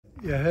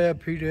Jeg hedder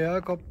Peter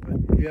Jacob.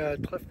 Jeg er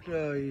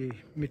drifter i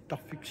mit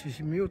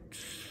trafiksystemet.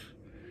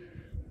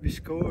 Vi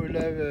skal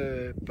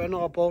lave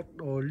banderapport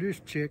og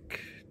lystjek.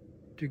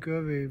 Det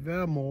gør vi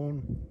hver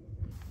morgen.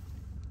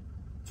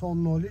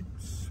 Når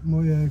lidt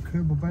må jeg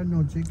køre på banen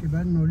og tjekke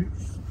banen og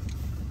lys.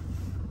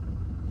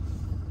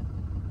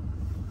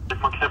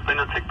 Man kan banen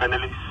og tjekke banen og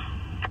lys.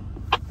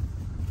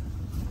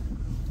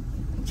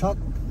 Tak,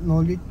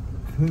 når lidt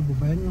køre på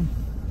banen.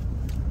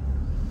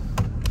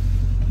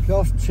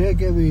 Først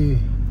tjekker vi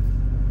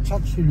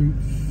taxilys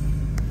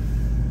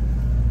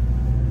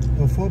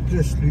og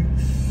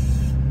forpladslys.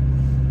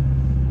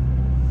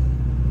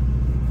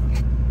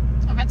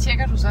 Og hvad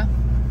tjekker du så?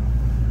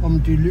 Om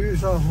de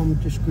lyser, om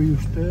det skal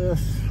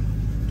justeres.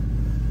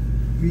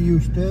 Vi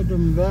justerer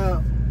dem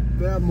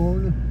hver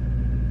måned.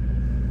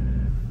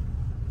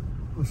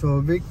 Og så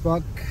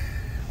vægtvagt,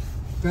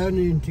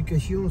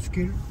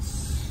 baneindikationsskilt.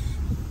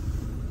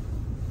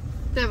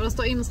 Der hvor der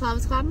står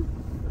 3113?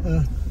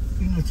 Ja,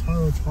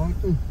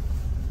 3113.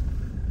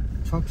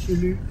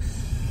 Taxilys.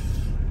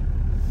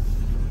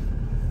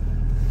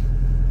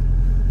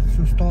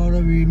 Så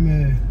starter vi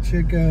med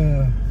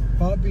tjekke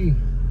Barbie.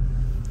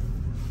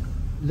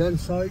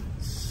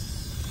 Landsites.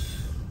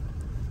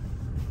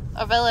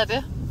 Og hvad er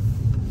det?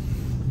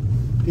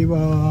 Det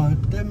var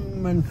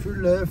dem, man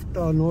følger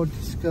efter, når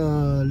de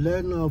skal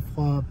lande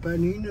fra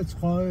bane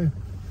 31.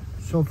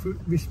 Så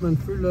hvis man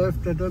følger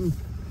efter dem,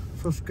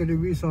 så skal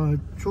det vise sig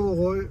 2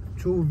 rød,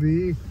 2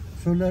 hvide.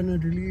 Så lander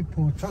det lige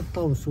på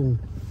taktafzone.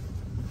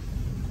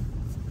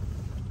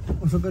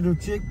 Og så kan du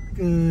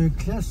tjekke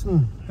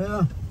klassen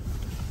her.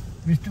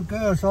 Hvis du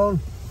gør sådan,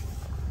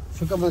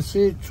 så kan man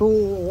se 2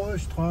 røde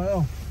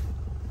streger.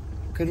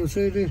 Kan du se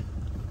det?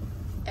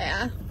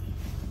 Ja.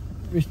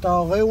 Hvis der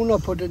er revner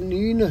på den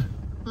ene,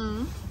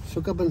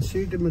 så kan man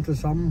se det med det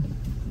samme.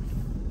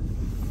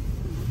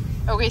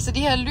 Okay, så de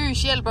her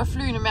lys hjælper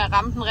flyene med at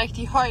ramme den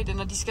rigtige højde,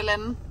 når de skal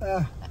lande?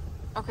 Ja.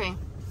 Okay.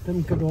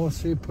 Dem kan du også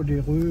se på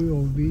det røde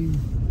og hvide.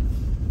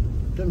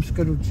 Dem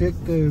skal du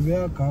tjekke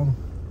hver gang.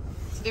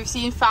 Så det vil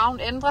sige, at farven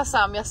ændrer sig,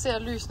 om jeg ser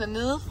lysene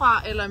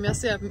nedefra, eller om jeg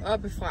ser dem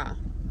oppefra?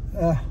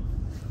 Ja.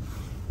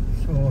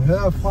 Så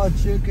herfra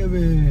tjekker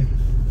vi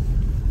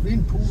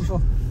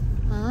vindpuser.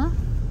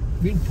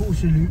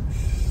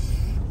 Vindpuselys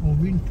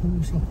og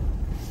vindpuser.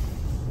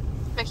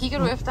 Hvad kigger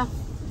du efter?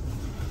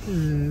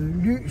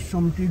 Lys,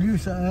 som de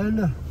lyser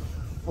alle.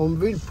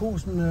 Om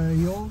vindpusen er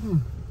i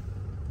orden.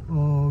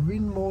 Og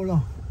vindmåler,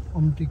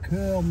 om de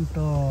kører, om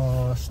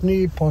der er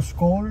sne på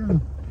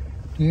skålen.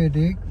 Det er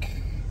det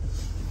ikke.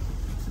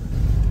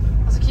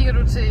 Og så kigger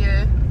du til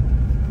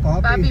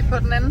Barbie på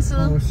den anden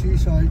side? Og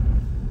seaside.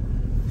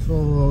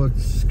 Så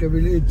skal vi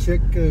lige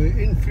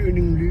tjekke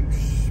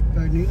indflyvninglys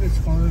bag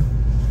 31.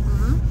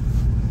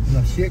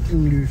 Eller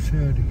cirklinglys her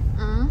er det.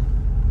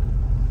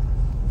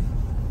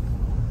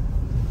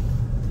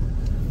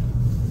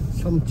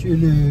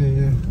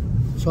 Samtidig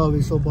så har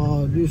vi så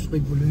bare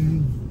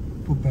lysregulering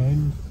på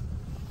banen.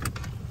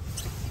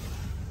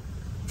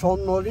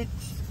 Når lidt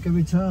skal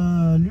vi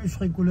tage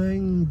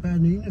lysreguleringen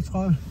bane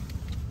 31.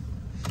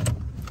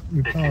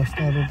 Vi bare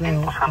starter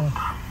deroppe. 3%,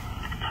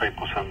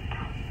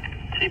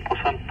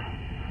 10%,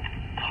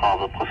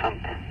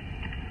 30%,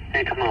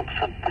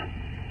 100%.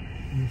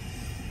 Yes.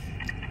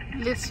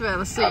 Lidt svært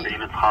at se. 31,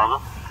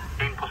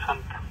 1%,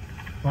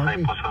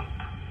 3%,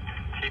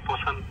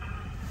 10%,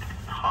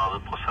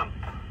 30%,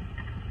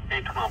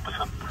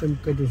 100%. Dem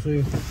kan du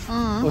se.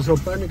 Og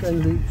så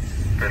banegangslys.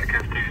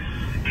 Banegangslys,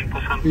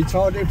 1%. Vi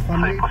tager det fra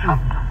midten. 10%,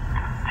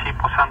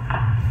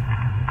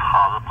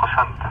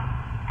 30%,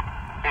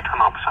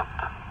 100%.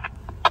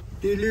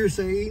 Det lys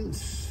er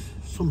ens,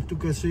 som du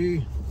kan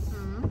se.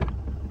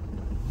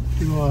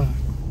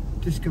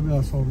 Det skal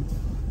være sådan.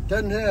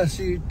 Den her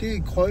side, det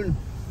er grøn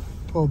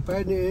på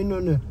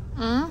baneenderne,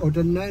 og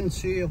den anden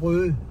side er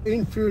rød.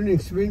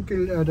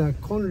 Indflyvningsvinkel er der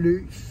kun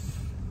lys,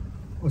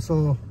 og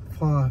så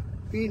fra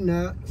en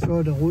af, så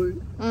er det rød.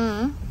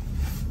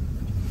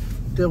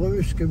 Det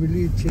røde skal vi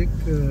lige tjekke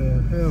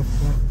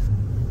herfra.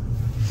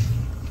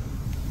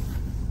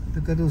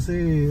 Der kan du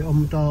se,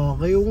 om der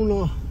er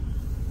revner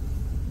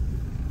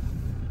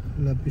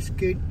eller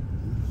besked.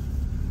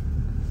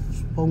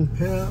 Sprung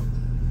her.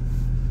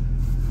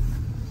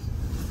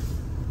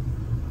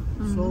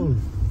 Sådan.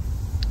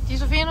 De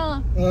så fine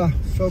ud? Ja,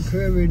 så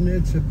kører vi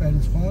ned til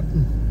bane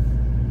 13.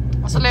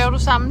 Og så laver du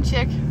samme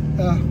tjek?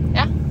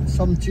 Ja.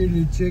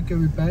 Samtidig tjekker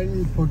vi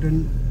banen på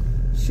den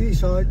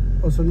seaside,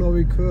 og så når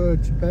vi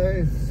kører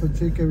tilbage, så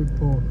tjekker vi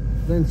på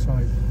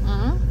landside.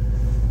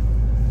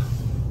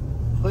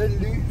 Rødt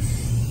lys.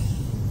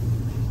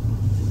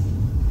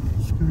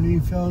 Skal vi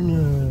lige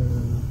fjerne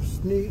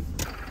sne.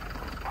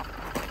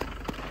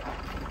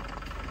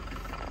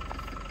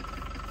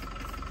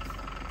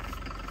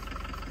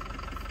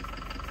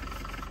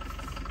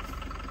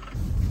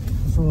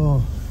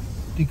 Så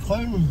de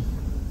grønne,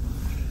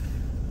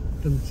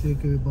 dem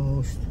tjekker vi bare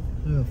også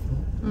herfra.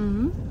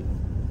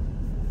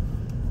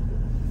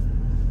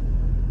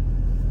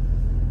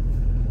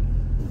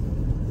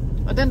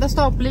 Og den der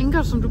står og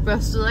blinker, som du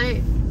børstede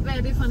af, hvad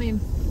er det for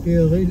en? Det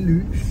er rødt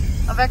lys.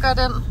 Og hvad gør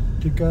den?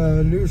 Det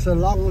kan lyse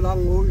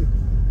langt ud.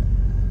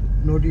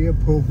 Når de er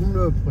på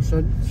 100%,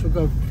 så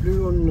kan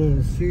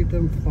flyverne se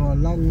dem fra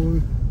langt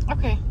ud.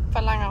 Okay,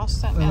 fra lang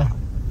afstand, ja.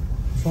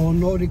 Så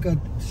når de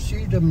kan se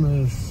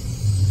dem,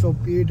 så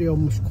bliver det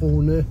om at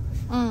skrue ned.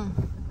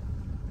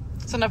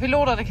 Så når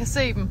piloterne kan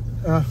se dem,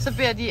 så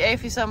beder de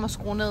AFIS om at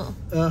skrue ned?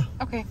 Ja.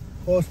 Okay.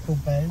 Også på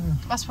banen.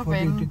 Også på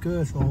banen. Fordi det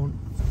kører så rundt.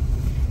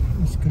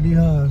 Vi skal lige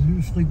have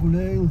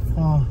lysregulering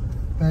fra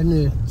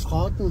bane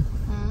 13.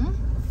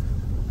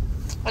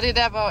 Og det er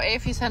der, hvor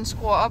AFIS han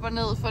skruer op og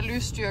ned for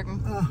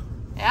lysstyrken?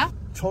 Ja.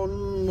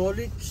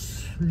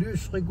 Tonligt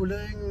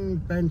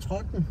lysregulering bane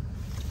 13.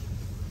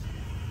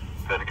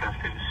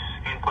 Færdigkaststilles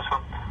 1%,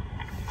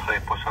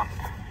 3%,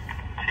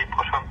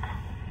 10%,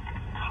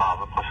 30%,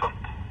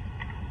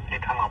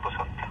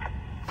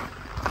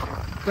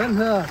 100%. Den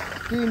her,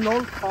 det er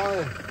 0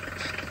 grader,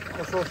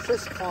 og så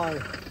 6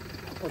 grader.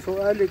 Og så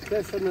alle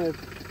klasserne,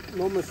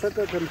 når man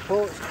sætter dem på,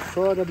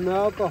 så er det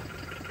mørker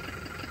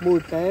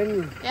mod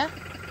banen. Ja.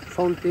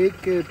 Så det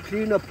ikke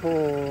pliner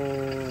på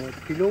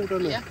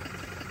piloterne. Ja.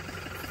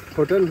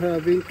 På den her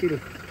vinkel,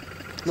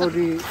 når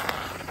de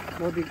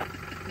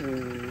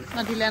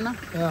lander?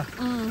 Ja.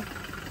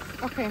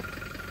 Okay.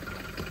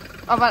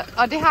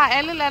 Og det har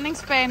alle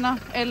landingsbaner,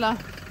 eller?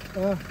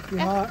 Ja, vi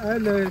har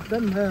alle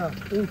dem her,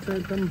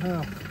 undtagen dem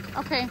her.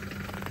 Okay.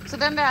 Så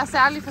den der er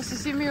særlig for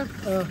Sisimiut?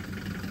 Ja.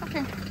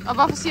 Okay. Og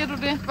hvorfor siger du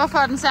det? Hvorfor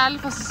er den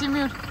særlig for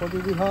Sisimiut? Fordi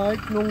vi har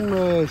ikke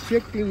nogen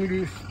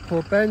cirklinglys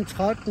på bane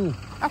 13.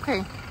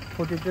 Okay.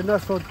 Fordi den er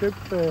så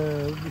dybt,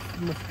 hvis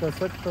man skal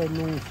sætte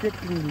nogle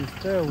cirklinglys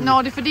derude.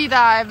 Nå, det er fordi der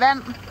er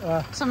vand,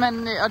 så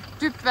og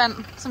dybt vand,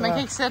 så man kan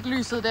ikke sætte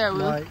lyset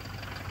derude. Nej.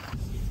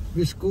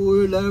 Vi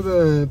skulle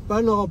lave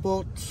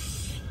banderapport.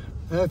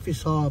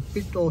 AFIS har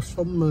bedt os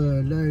om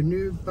at lave en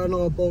ny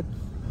banderapport.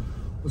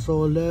 Og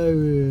så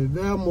lave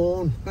hver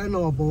morgen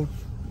banderapport.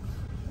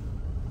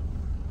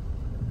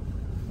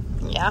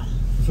 Ja.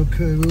 Så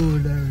kører vi ud og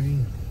laver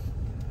en.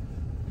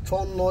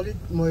 12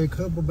 lidt må I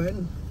køre på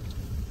banen.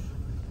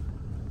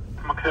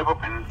 Man kører på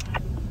banen.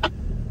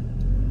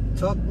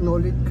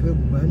 12 lidt kører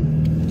på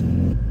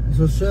banen.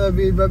 Så ser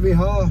vi, hvad vi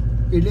har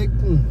i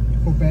lægten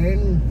på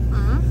banen.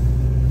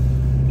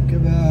 Det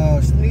kan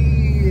være sne,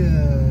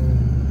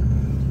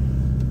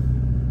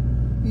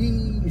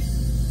 is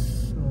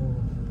og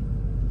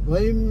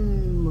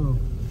rim og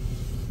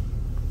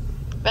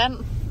vand.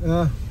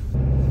 Ja.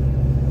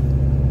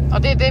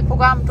 Og det er det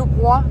program, du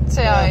bruger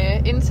til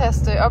at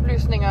indtaste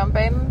oplysninger om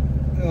banen?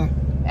 Ja.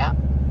 Ja.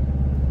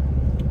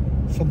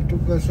 Som du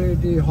kan se,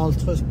 det er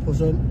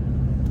 50%.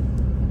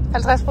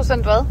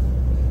 50% hvad?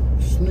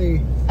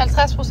 Sne.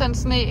 50%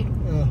 sne?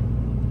 Ja.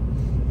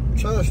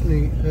 Tør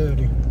sne hedder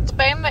det.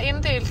 Banen er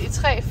inddelt i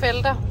 3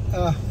 felter.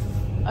 Ja.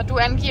 Og du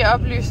angiver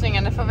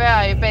oplysningerne for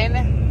hver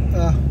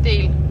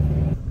banedel.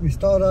 Vi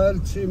starter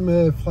altid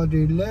med fra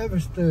det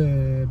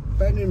laveste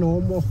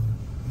banenormer.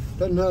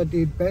 Den her,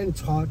 det er bane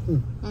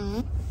 13.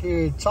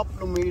 Det er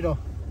topkilometer.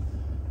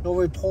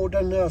 Når vi bruger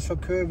den her, så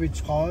kører vi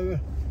 30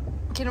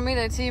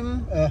 kilometer i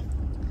timen. Ja.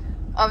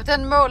 Og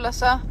den måler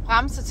så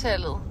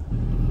bremsetallet.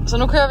 Så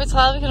nu kører vi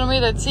 30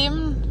 kilometer i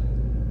timen.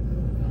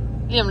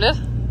 Lige om lidt.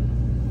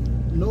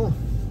 Nu.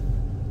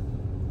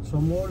 Så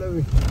måler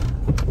vi.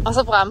 Og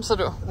så bremser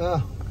du. Ja.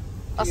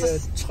 Og det er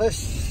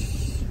 60.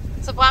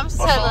 Så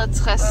bremsetallet er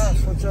 60. Ja,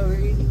 så tager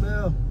vi en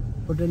mere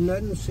på den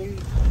anden side.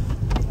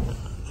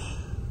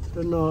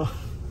 Den er... Jeg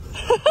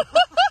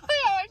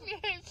var ikke lige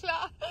helt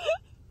klar.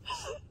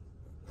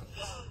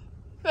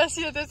 Hvad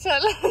siger det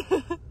tal?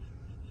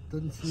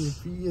 Den siger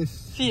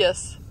 80.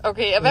 80.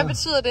 Okay, og hvad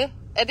betyder det?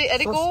 Er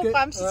det gode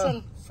bremsetal?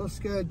 Ja, så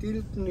skal jeg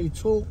dele den i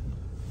 2.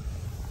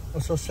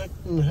 Og så sætte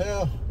den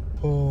her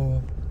på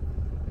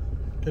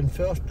den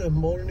første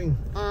måling.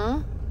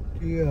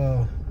 Det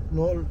er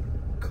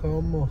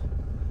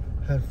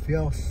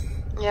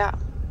 0,70. Ja.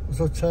 Og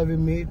så tager vi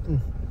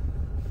midten.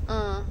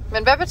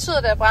 Men hvad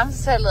betyder det, at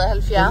bremsetallet er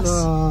 70? Den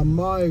er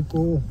meget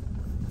god.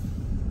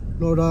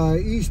 Når der er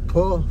is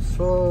på,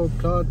 så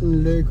klarer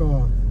den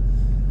ligger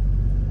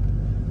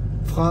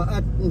fra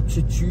 18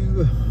 til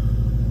 20.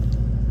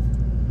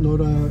 Når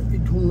der er 100%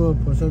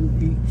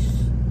 is.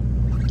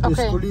 Jeg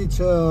skulle lige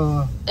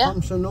tage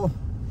bremse nu.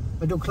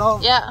 Er du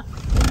klar? Ja.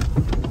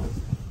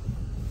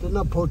 Den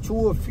er på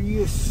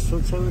 82,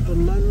 så tager vi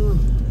den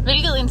anden.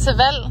 Hvilket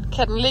interval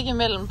kan den ligge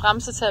imellem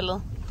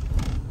bremsetallet?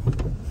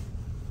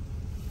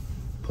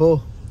 På?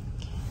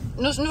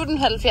 Nu er den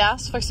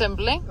 70 for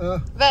eksempel, ikke? Ja.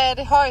 Hvad er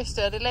det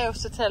højeste og det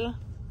laveste tal?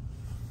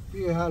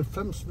 Det er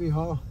 90, vi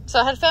har.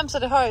 Så 90 er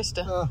det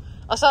højeste? Ja.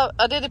 Og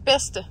det er det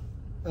bedste?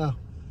 Ja.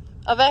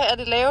 Og hvad er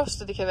det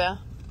laveste, det kan være?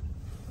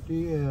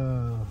 Det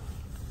er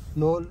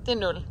 0. Det er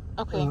 0,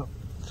 okay. Ja.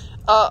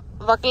 Og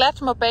hvor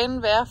glat må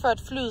banen være, for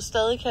at flyet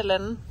stadig kan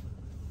lande?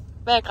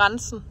 Hvad er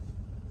grænsen?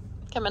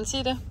 Kan man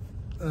sige det?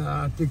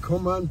 Ja, det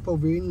kommer an på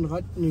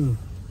vindretningen.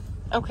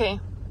 Okay.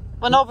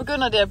 Hvornår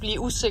begynder det at blive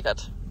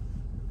usikkert?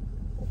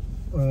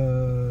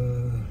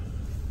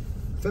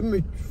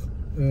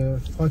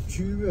 Fra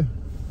 20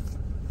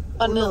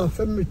 og ned.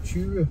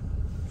 25,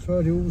 så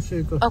er det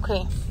usikkert. Okay.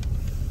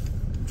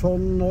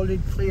 Motoren når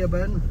lidt fri af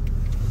banen.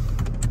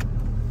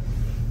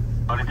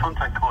 Og det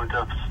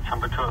kontaktkorridor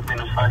temperatur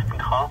minus 16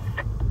 grader.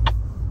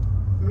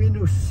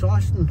 Minus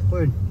 16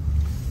 grøn.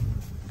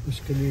 Vi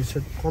skal lige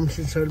sætte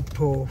bremsetal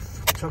på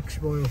taxi,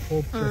 hvor jeg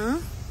får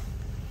plads.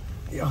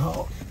 Jeg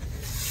har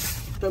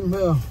dem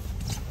her,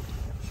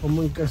 som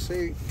man kan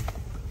se.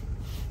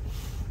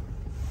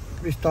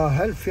 Hvis der er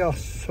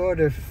 70, så er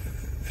det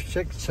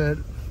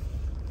 6-tal.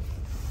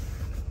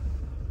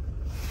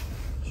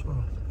 Så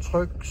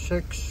tryk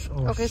 6.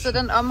 Og okay, så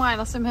den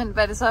omregner simpelthen,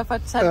 hvad det så er for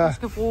et tal, du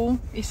skal bruge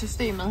i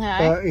systemet her,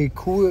 ikke? Ja, i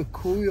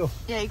koder.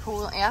 Ja, i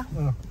koder, ja.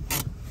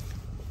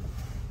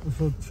 Og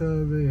så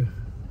tager vi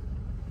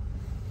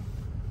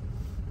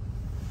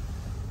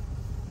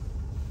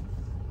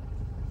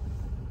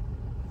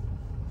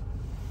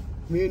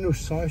minus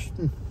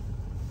 16.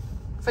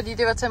 Fordi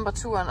det var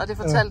temperaturen, og det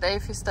fortalte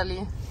AFIS der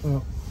lige.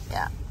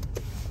 Ja.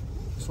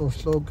 Så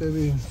slukker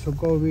vi, så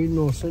går vi ind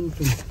og sender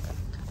den.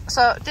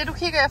 Så det du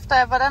kigger efter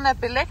er, hvordan er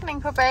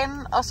belægning på banen,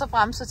 og så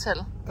bremsetal.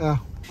 Ja.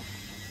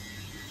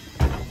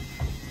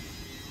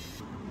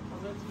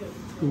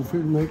 Du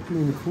filmer ikke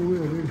min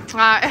kugle, er det?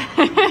 Nej.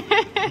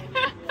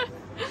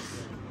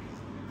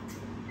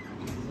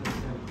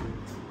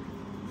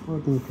 Så er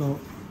den klar.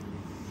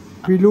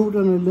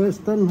 Piloterne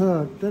læser den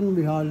her, den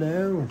vi har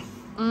lavet.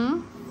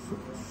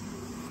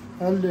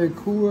 Alle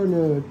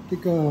kurerne,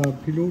 det gør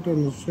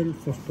piloterne selv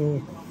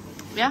forstå.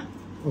 Ja.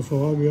 Og så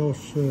har vi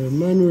også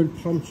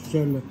manuelt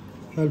bremsetal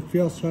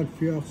 70,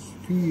 70,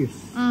 80.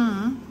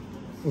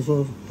 Og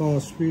så der er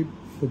sweep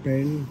på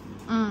banen.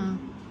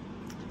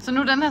 Så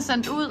nu er den her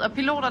sendt ud, og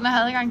piloterne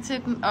har adgang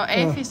til den, og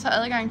AFIS har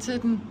adgang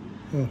til den.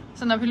 Ja.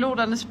 Så når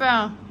piloterne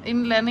spørger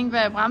inden landing, hvad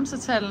er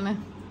bremsetallene,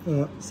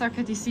 så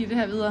kan de sige det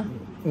her videre.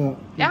 Ja, det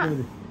gør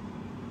det.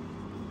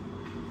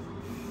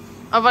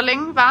 Og hvor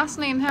længe var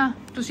sådan en her?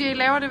 Du siger, I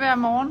laver det hver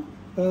morgen?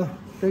 Ja,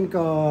 den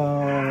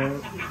gør,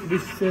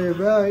 hvis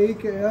vejr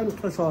ikke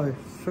ændrer sig,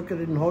 så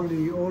kan den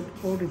holde i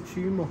 8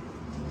 timer.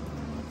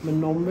 Men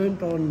når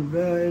vinteren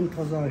vejr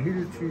ændrer sig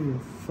hele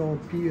tiden, så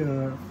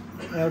bliver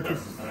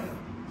AFIS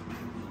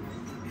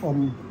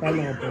om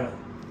balleropbør.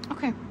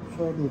 Okay.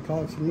 Så er den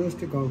klar til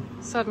næste gang.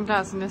 Så er den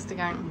klar til næste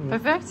gang. Ja.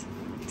 Perfekt.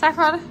 Tak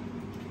for det.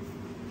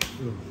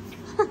 Ja.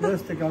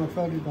 Næste gang,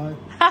 så er det dig.